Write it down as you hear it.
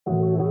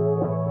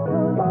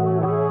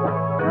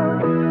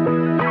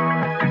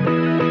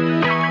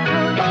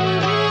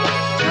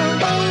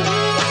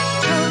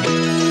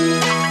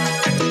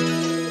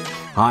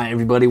Hi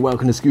everybody,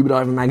 welcome to Scuba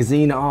Diver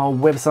Magazine. Our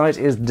website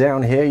is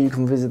down here. You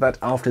can visit that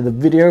after the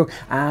video.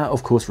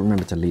 Of course,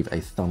 remember to leave a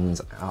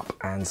thumbs up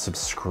and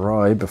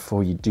subscribe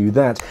before you do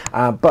that.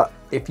 But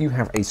if you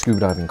have a scuba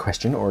diving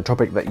question or a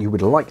topic that you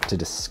would like to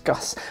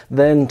discuss,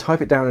 then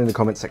type it down in the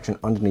comment section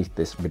underneath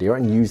this video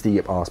and use the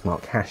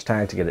AskMark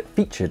hashtag to get it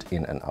featured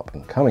in an up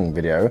and coming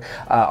video.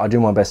 I'll do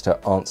my best to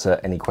answer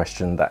any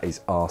question that is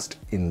asked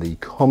in the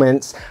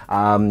comments,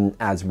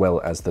 as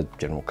well as the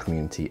general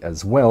community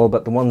as well.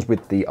 But the ones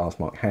with the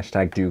AskMark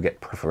hashtag do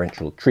get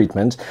preferential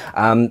treatment.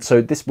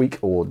 So this week,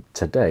 or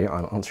today,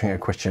 I'm answering a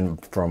question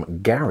from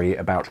Gary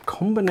about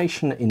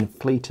combination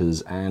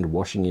inflators and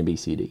washing your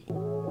BCD.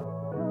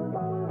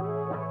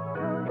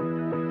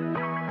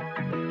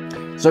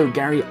 So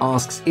Gary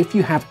asks, if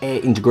you have air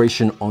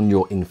integration on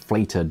your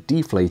inflator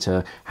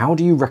deflator, how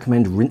do you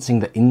recommend rinsing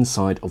the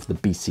inside of the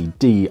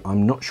BCD?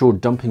 I'm not sure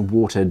dumping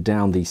water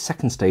down the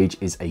second stage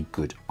is a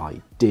good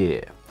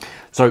idea.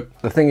 So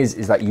the thing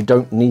is that you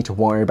don't need to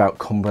worry about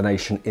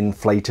combination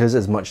inflators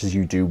as much as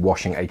you do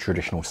washing a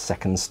traditional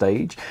second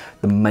stage.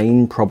 The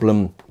main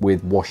problem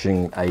with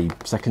washing a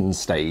second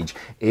stage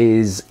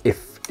is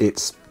if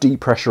it's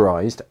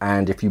depressurized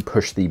and if you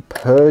push the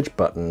purge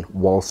button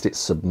whilst it's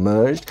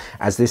submerged,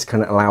 as this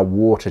can allow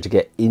water to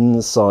get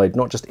inside,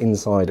 not just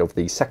inside of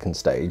the second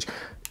stage.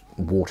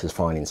 Water's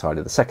fine inside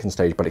of the second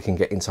stage, but it can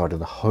get inside of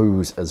the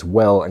hose as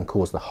well and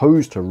cause the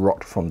hose to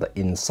rot from the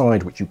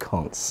inside, which you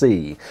can't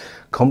see.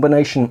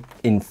 Combination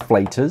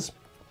inflators,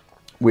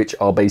 which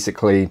are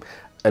basically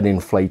an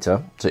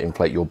inflator to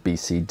inflate your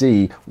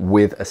BCD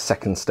with a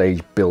second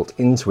stage built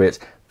into it,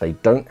 they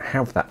don't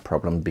have that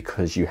problem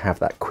because you have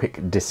that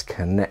quick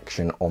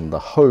disconnection on the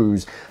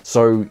hose.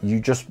 So you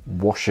just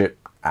wash it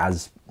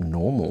as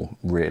normal,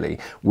 really.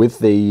 With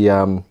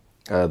the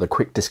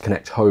quick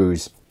disconnect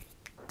hose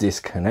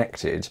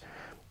disconnected,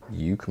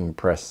 you can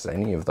press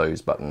any of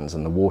those buttons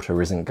and the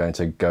water isn't going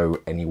to go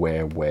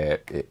anywhere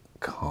where it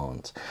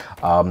can't.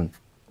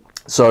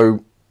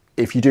 So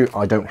if you do,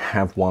 I don't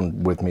have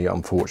one with me,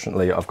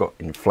 unfortunately. I've got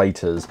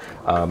inflators.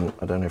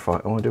 I don't know if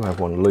I do have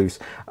one loose.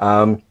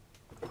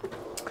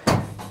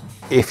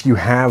 If you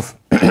have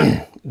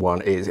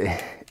one,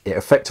 it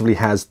effectively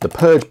has the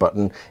purge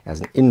button, it has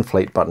an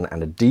inflate button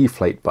and a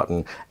deflate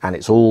button, and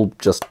it's all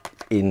just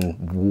in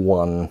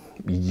one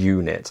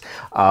unit.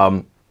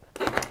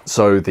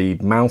 So the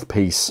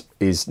mouthpiece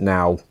is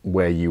now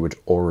where you would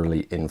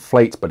orally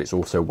inflate, but it's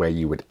also where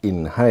you would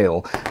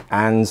inhale.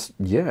 And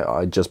yeah,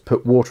 I just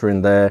put water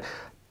in there.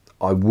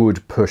 I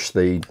would push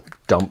the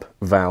dump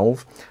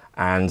valve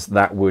and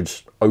that would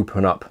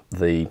open up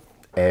the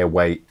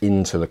airway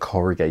into the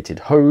corrugated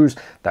hose.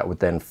 That would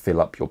then fill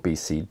up your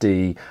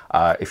BCD.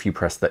 If you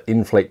press the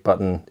inflate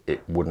button,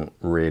 it wouldn't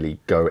really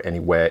go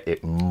anywhere.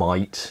 It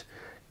might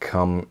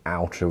come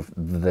out of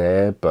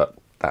there, but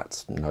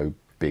that's no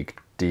big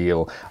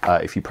deal.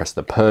 If you press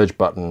the purge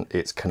button,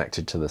 it's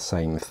connected to the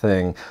same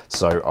thing,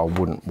 so I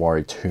wouldn't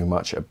worry too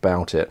much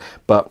about it.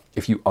 But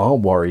if you are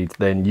worried,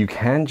 then you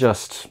can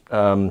just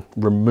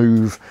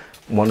remove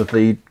one of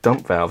the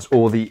dump valves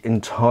or the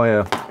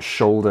entire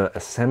shoulder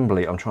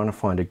assembly. I'm trying to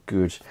find a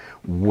good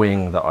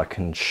wing that I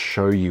can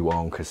show you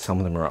on because some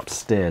of them are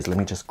upstairs. Let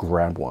me just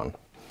grab one.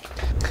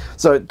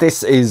 So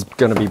this is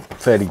going to be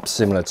fairly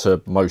similar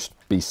to most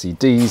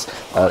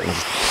BCDs. Let me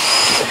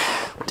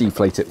just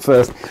deflate it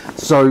first.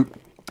 So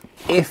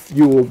if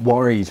you're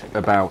worried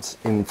about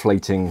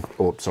inflating,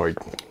 or sorry,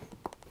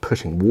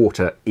 putting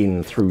water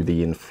in through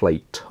the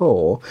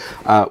inflator,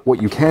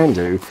 what you can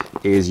do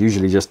is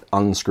usually just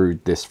unscrew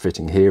this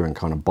fitting here and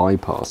kind of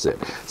bypass it.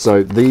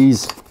 So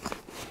these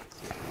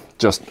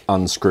just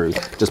unscrew.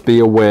 Just be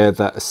aware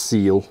that a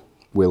seal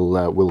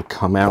will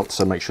come out,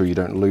 so make sure you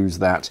don't lose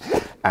that.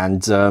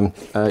 And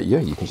yeah,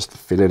 you can just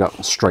fill it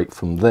up straight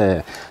from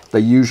there.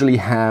 They usually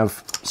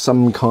have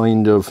some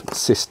kind of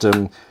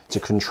system to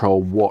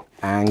control what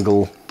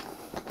angle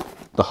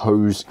the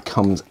hose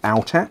comes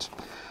out at.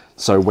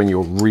 So when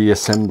you're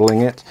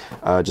reassembling it,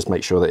 just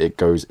make sure that it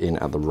goes in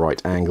at the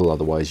right angle,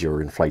 otherwise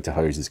your inflator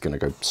hose is going to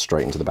go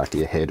straight into the back of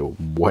your head or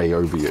way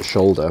over your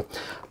shoulder.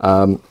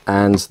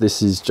 And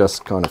this is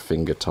just kind of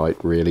finger tight,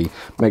 really.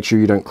 Make sure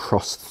you don't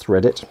cross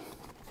thread it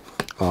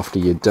after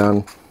you're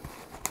done,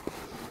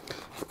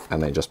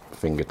 and then just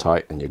finger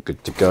tight and you're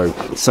good to go.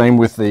 Same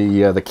with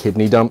the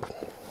kidney dump.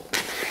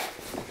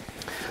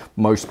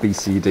 Most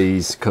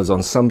BCDs, because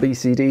on some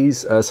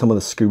BCDs, some of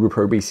the Scuba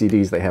Pro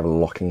BCDs, they have a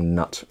locking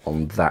nut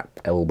on that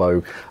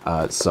elbow.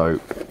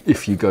 So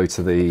if you go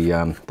to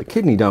the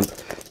kidney dump,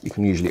 you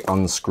can usually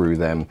unscrew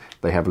them.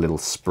 They have a little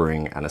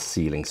spring and a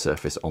sealing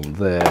surface on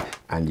there,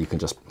 and you can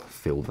just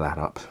fill that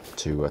up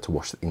to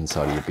wash the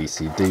inside of your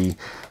BCD.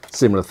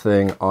 Similar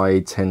thing,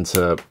 I tend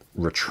to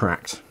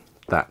retract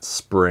that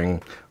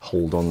spring,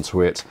 hold on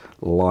to it,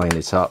 line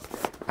it up,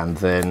 and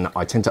then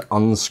I tend to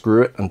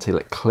unscrew it until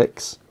it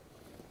clicks.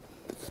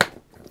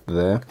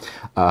 There,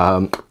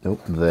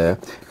 there,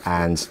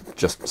 and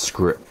just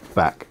screw it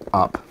back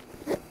up,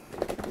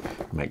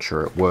 make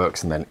sure it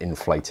works, and then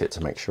inflate it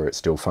to make sure it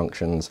still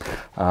functions.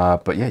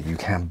 But yeah, you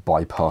can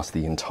bypass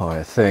the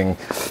entire thing.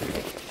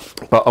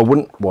 but I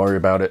wouldn't worry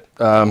about it.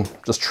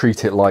 Just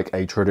treat it like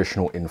a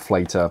traditional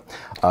inflator.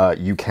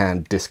 You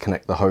can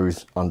disconnect the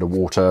hose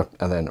underwater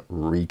and then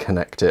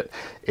reconnect it.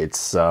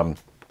 It's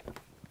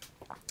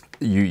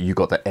you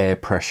got the air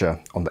pressure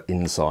on the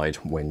inside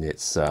when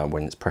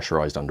it's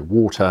pressurized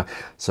underwater,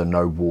 so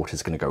no water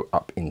is going to go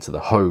up into the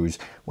hose.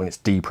 When it's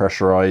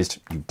depressurized,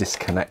 you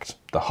disconnect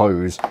the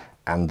hose,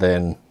 and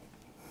then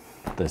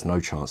there's no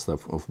chance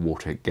of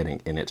water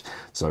getting in it.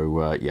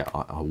 So yeah,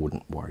 I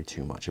wouldn't worry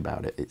too much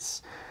about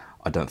it.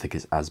 I don't think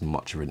it's as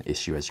much of an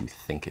issue as you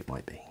think it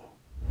might be.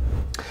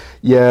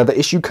 Yeah, the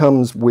issue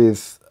comes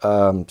with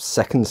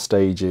second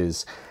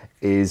stages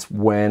is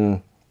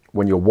when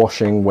you're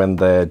washing, when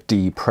they're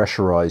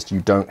depressurized,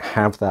 you don't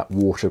have that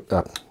water,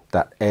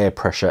 that air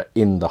pressure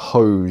in the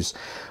hose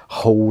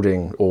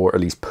holding or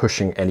at least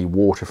pushing any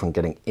water from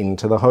getting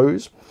into the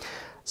hose.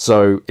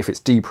 So if it's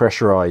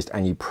depressurized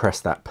and you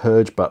press that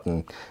purge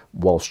button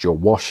whilst you're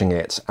washing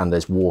it and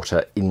there's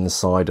water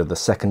inside of the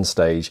second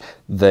stage,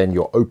 then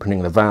you're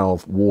opening the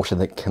valve, water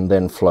that can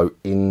then flow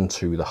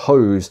into the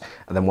hose.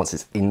 And then once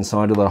it's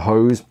inside of the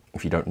hose,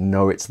 if you don't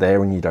know it's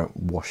there and you don't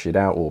wash it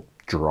out or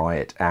dry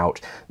it out,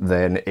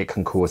 then it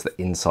can cause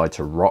the inside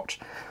to rot.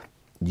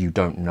 You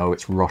don't know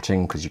it's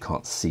rotting because you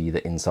can't see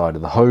the inside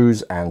of the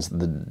hose, and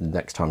the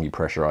next time you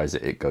pressurize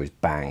it, it goes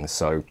bang.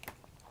 So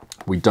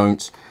we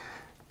don't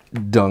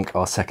dunk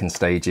our second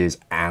stages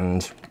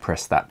and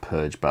press that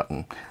purge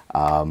button.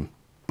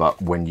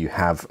 But when you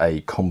have a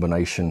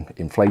combination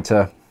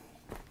inflator,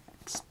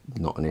 it's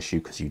not an issue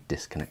because you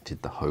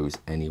disconnected the hose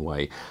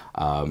anyway.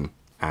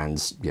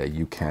 And yeah,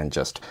 you can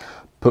just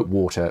put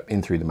water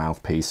in through the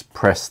mouthpiece,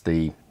 press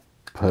the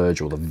purge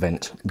or the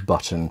vent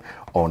button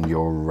on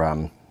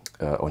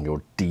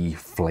your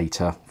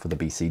deflator for the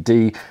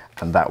BCD,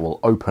 and that will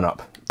open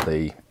up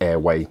the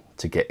airway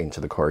to get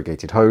into the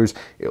corrugated hose.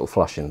 It'll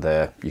flush in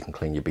there, you can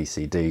clean your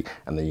BCD,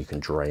 and then you can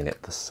drain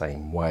it the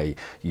same way.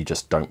 You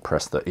just don't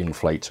press the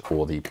inflate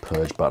or the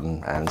purge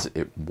button and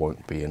it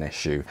won't be an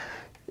issue.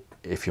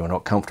 If you're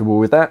not comfortable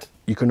with that,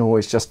 you can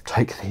always just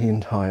take the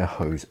entire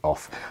hose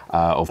off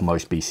of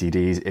most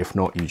BCDs. If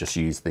not, you just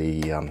use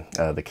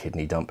the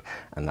kidney dump,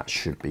 and that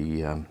should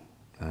be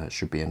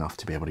enough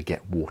to be able to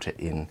get water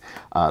in.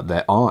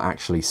 There are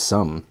actually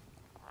some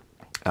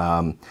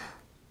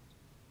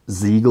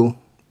Ziegel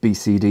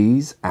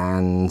BCDs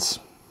and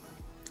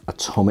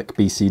atomic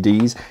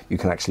BCDs. You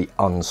can actually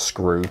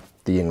unscrew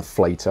the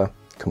inflator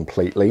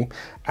completely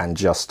and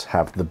just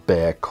have the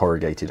bare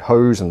corrugated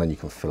hose, and then you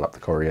can fill up the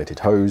corrugated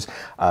hose.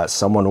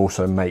 Someone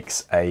also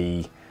makes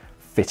a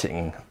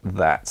fitting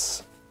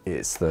that's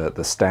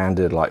the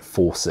standard like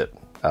faucet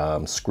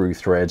screw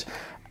thread,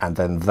 and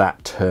then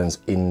that turns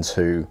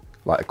into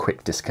like a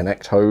quick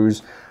disconnect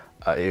hose.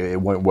 It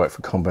won't work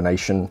for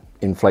combination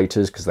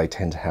inflators because they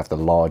tend to have the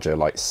larger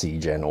like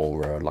C-Gen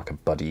or like a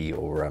Buddy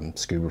or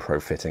Scuba Pro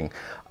fitting.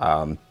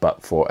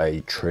 But for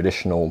a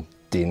traditional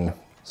DIN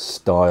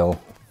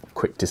style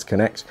quick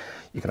disconnect,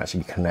 you can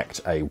actually connect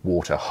a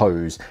water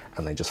hose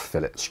and then just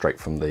fill it straight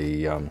from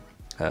the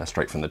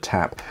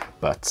tap.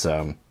 But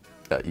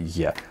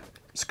yeah,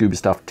 Scuba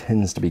stuff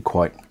tends to be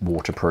quite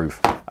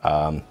waterproof.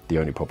 The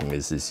only problem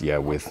is yeah,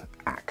 with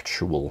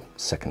actual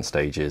second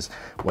stages,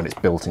 when it's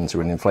built into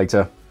an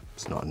inflator,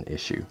 it's not an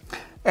issue.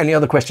 Any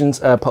other questions,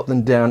 pop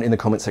them down in the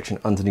comment section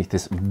underneath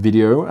this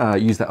video.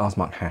 Use that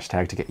AskMark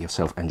hashtag to get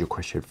yourself and your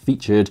question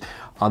featured.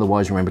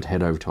 Otherwise, remember to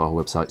head over to our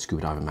website,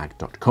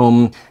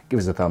 scubadivermag.com. Give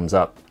us a thumbs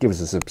up, give us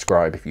a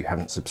subscribe if you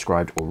haven't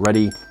subscribed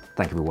already.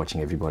 Thank you for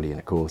watching, everybody, and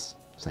of course,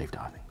 safe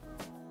diving.